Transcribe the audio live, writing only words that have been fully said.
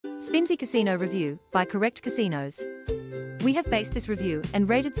Spinsy Casino Review by CorrectCasinos. We have based this review and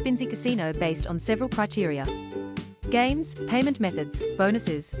rated Spinsy Casino based on several criteria: games, payment methods,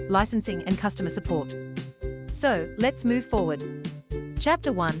 bonuses, licensing and customer support. So, let's move forward.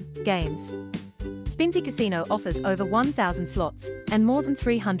 Chapter 1, Games. Spinsy Casino offers over 1,000 slots and more than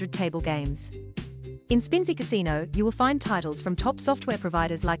 300 table games. In Spinsy Casino, you will find titles from top software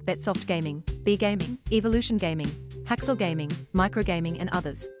providers like Betsoft Gaming, B Gaming, Evolution Gaming, Hacksaw Gaming, Microgaming and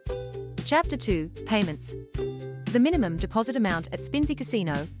others. Chapter 2, Payments. The minimum deposit amount at Spinsy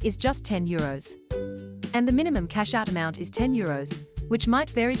Casino is just €10. And the minimum cash-out amount is €10, which might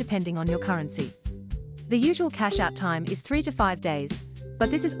vary depending on your currency. The usual cash-out time is 3 to 5 days, but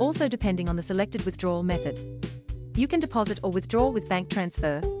this is also depending on the selected withdrawal method. You can deposit or withdraw with bank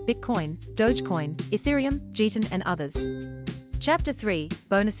transfer, Bitcoin, Dogecoin, Ethereum, Jeton and others. Chapter 3,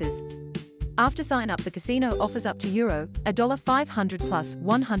 Bonuses. After sign-up, the casino offers up to $1,500 plus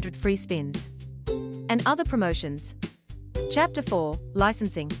 100 free spins. And other promotions. Chapter 4,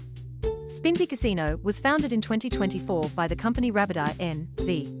 Licensing. Spinsy Casino was founded in 2024 by the company Rabidi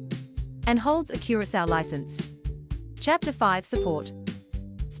N.V. and holds a Curaçao license. Chapter 5, Support.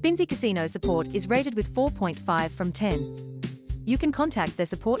 Spinsy Casino support is rated with 4.5 from 10. You can contact their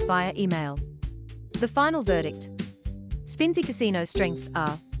support via email. The final verdict. Spinsy Casino strengths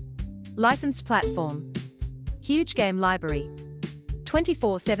are: licensed platform, huge game library,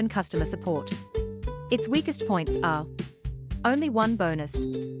 24/7 customer support. Its weakest points are: only one bonus.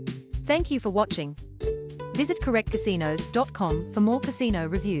 Thank you for watching. Visit CorrectCasinos.com for more casino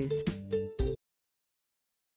reviews.